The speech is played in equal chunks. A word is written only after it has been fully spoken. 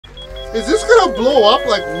Is this gonna blow up?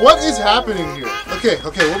 Like, what is happening here? Okay,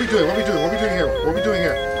 what are we doing? What are we doing? What are we doing here? What are we doing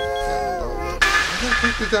here? Why the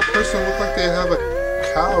heck did that person look like they have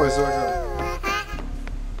a cow? Is it like a...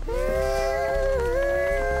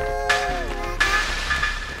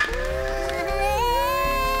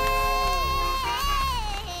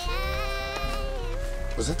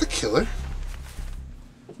 Was that the killer?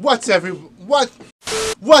 What's up, everybody?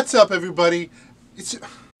 What's up, everybody?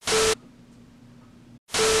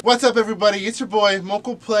 It's your boy,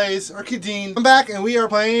 Moko Plays, or Kadeen. I'm back, and we are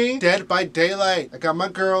playing Dead by Daylight. I got my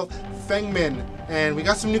girl, Fengmin, and we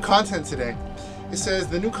got some new content today. It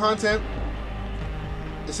says new content.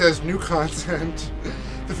 The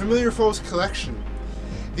Familiar Foes Collection.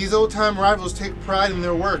 These old-time rivals take pride in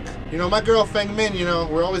their work. You know, my girl Fengmin, you know,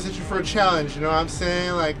 we're always itching for a challenge, you know what I'm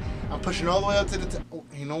saying? Like, I'm pushing all the way up to the top. Oh,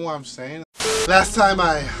 you know what I'm saying? Last time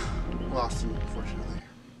I lost him, unfortunately.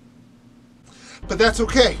 But that's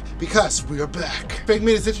okay, because we are back.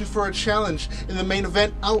 Fengmin is itching for a challenge in the main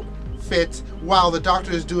event outfit while the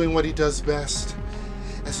doctor is doing what he does best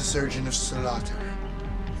as a surgeon of slaughter.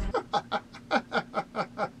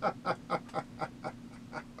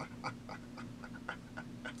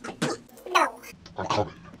 I'm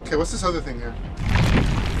coming. Okay, what's this other thing here?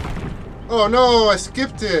 Oh no, I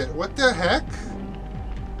skipped it. What the heck?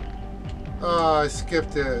 Oh, I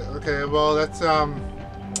skipped it. Okay, well that's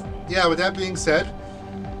yeah, with that being said,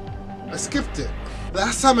 I skipped it.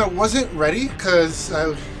 Last time I wasn't ready because I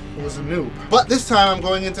was a noob. But this time I'm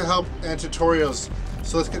going into help and tutorials.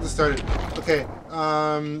 So let's get this started. Okay,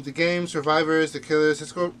 the game, survivors, the killers.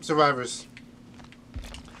 Let's go survivors.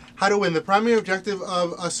 How to win. The primary objective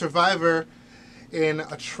of a survivor in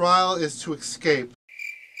a trial is to escape.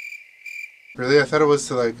 Really? I thought it was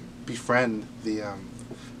to like befriend the I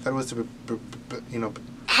thought it was to you know.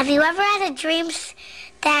 Have you ever had a dream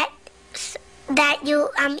that you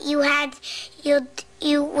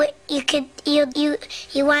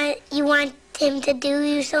want him to do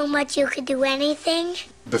you so much you could do anything?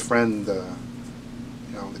 Befriend the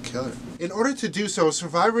killer. In order to do so,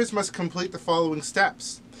 survivors must complete the following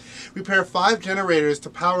steps. Repair 5 generators to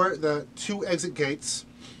power the 2 exit gates.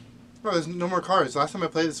 Oh, there's no more cars. Last time I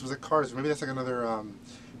played this was like cars. Maybe that's like another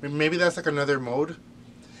maybe that's like another mode.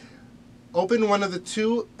 Open one of the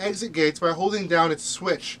 2 exit gates by holding down its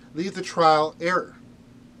switch. Leave the trial area.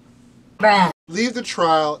 Leave the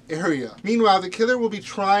trial area. Meanwhile, the killer will be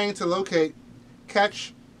trying to locate,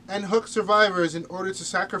 catch, and hook survivors in order to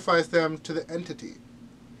sacrifice them to the entity.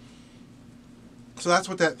 So that's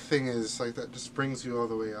what that thing is. Like, that just brings you all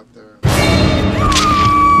the way up there.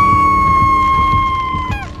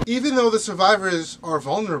 Even though the survivors are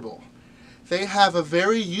vulnerable, they have a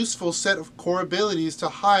very useful set of core abilities to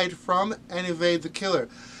hide from and evade the killer.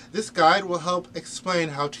 This guide will help explain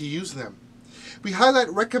how to use them. We highly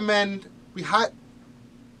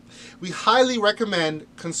recommend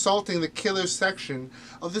consulting the killers section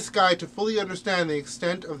of this guide to fully understand the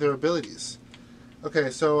extent of their abilities. Okay,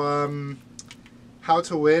 so how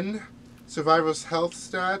to win, survivor's health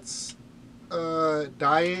stats,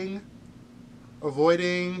 dying,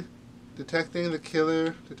 avoiding, detecting the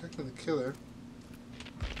killer.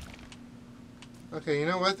 Okay, you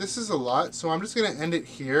know what? This is a lot, so I'm just going to end it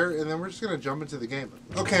here, and then we're just going to jump into the game.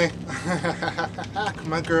 Okay.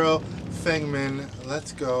 My girl, Fengmin.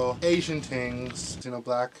 Let's go. Asian things. You know,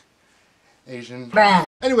 black, Asian.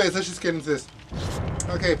 Anyways, let's just get into this.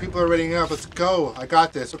 Okay, people are readying up. Let's go. I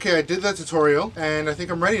got this. Okay, I did that tutorial, and I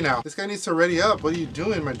think I'm ready now. This guy needs to ready up. What are you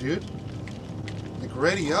doing, my dude? Like,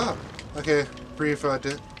 ready up. Okay, brief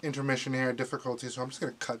intermission here, difficulty, so I'm just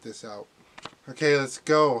going to cut this out. Okay, let's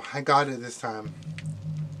go. I got it this time.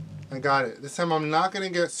 I got it. This time I'm not going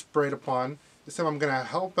to get sprayed upon. This time I'm going to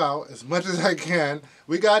help out as much as I can.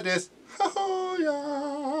 We got this.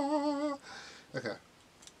 Oh, yeah. Okay.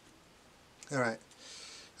 Alright.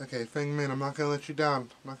 Okay, Fengmin, I'm not going to let you down.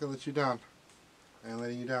 I'm not going to let you down. I ain't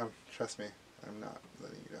letting you down. Trust me. I'm not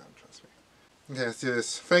letting you down. Trust me. Okay, let's do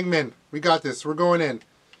this. Fengmin, we got this. We're going in.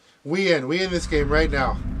 We in this game right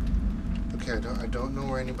now. Okay, I don't know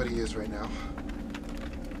where anybody is right now. I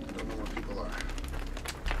don't know where people are.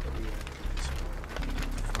 But we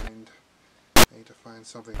I need to find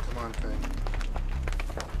something. Come on,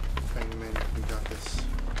 Fengmin, we got this.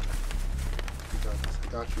 We got this. I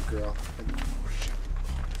got you, girl. Oh shit.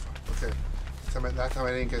 Okay. That time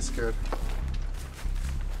I didn't get scared.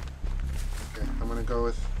 Okay, I'm gonna go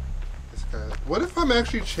with this guy. What if I'm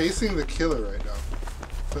actually chasing the killer right now?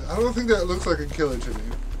 But I don't think that looks like a killer to me.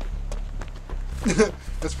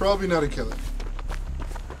 That's probably not a killer.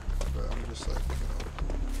 But I'm just like, you know.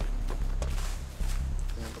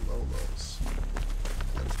 And the low lows.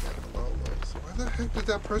 Why the heck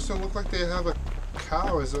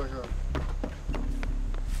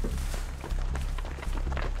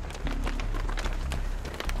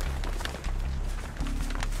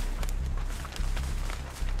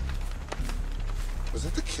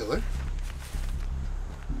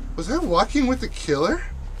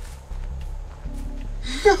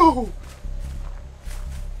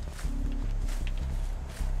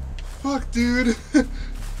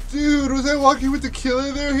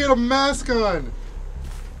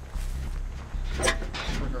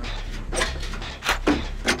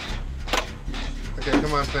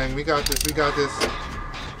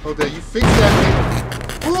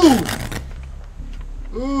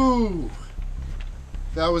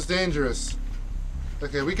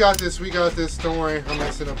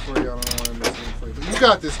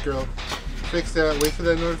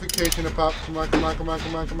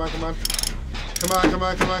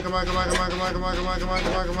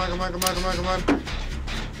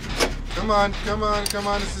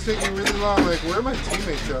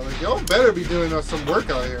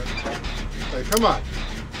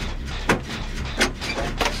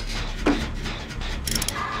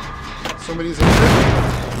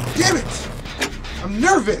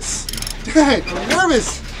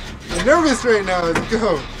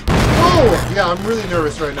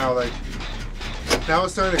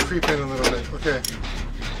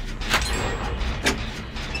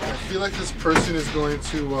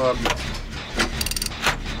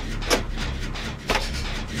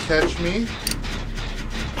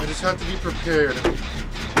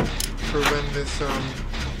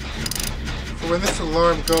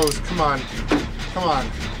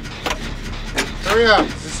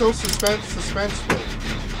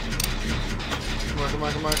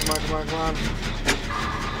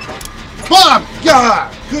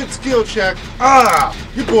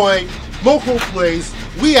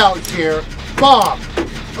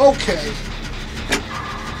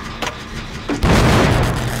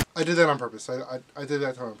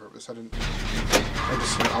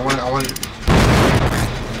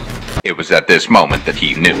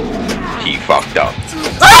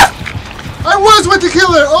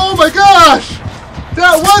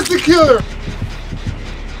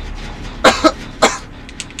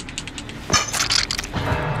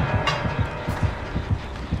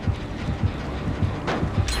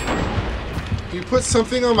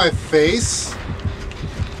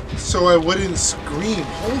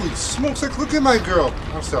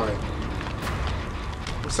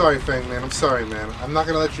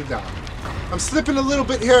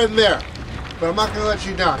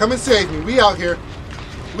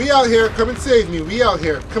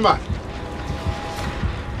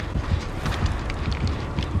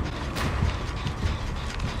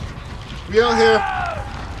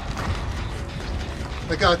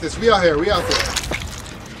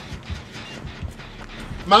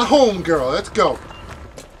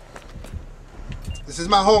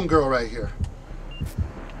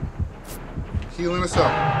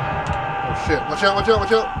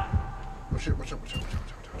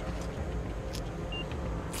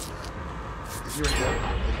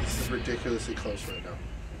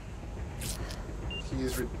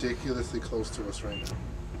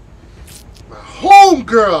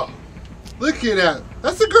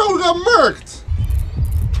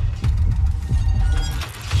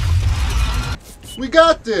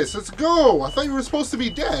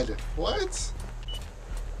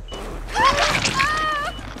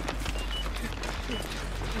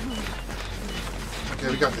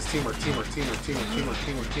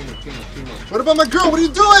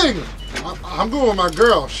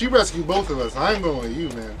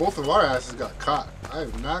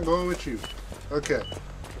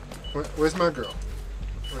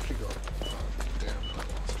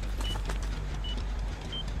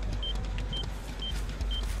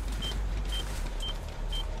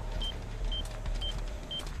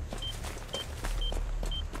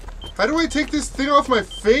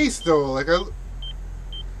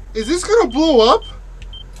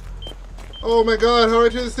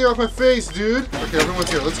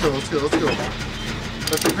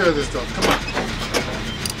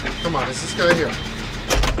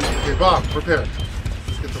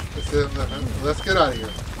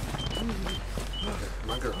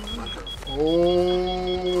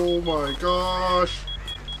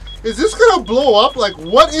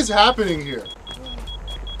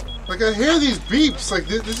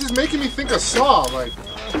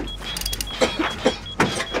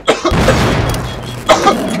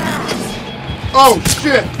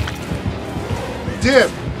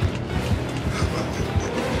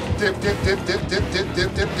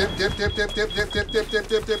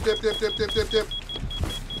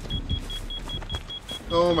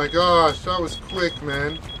Oh my gosh, that was quick,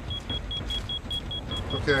 man.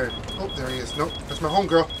 Okay. Oh, there he is. Nope, that's my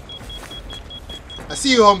homegirl. I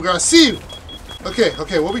see you, homegirl. I see you. Okay,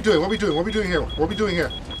 okay. What are we doing? What are we doing? What are we doing here? What are we doing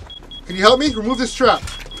here? Can you help me? Remove this trap.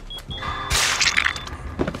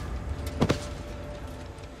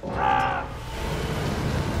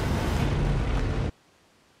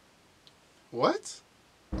 What?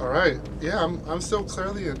 All right. Yeah, I'm still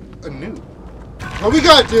clearly a noob. Well, we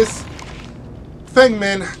got this.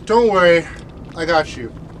 Fengman, don't worry. I got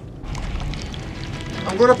you.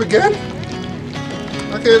 I'm going up again?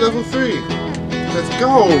 Okay, level 3. Let's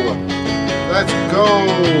go. Let's go.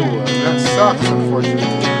 That sucks,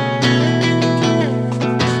 unfortunately.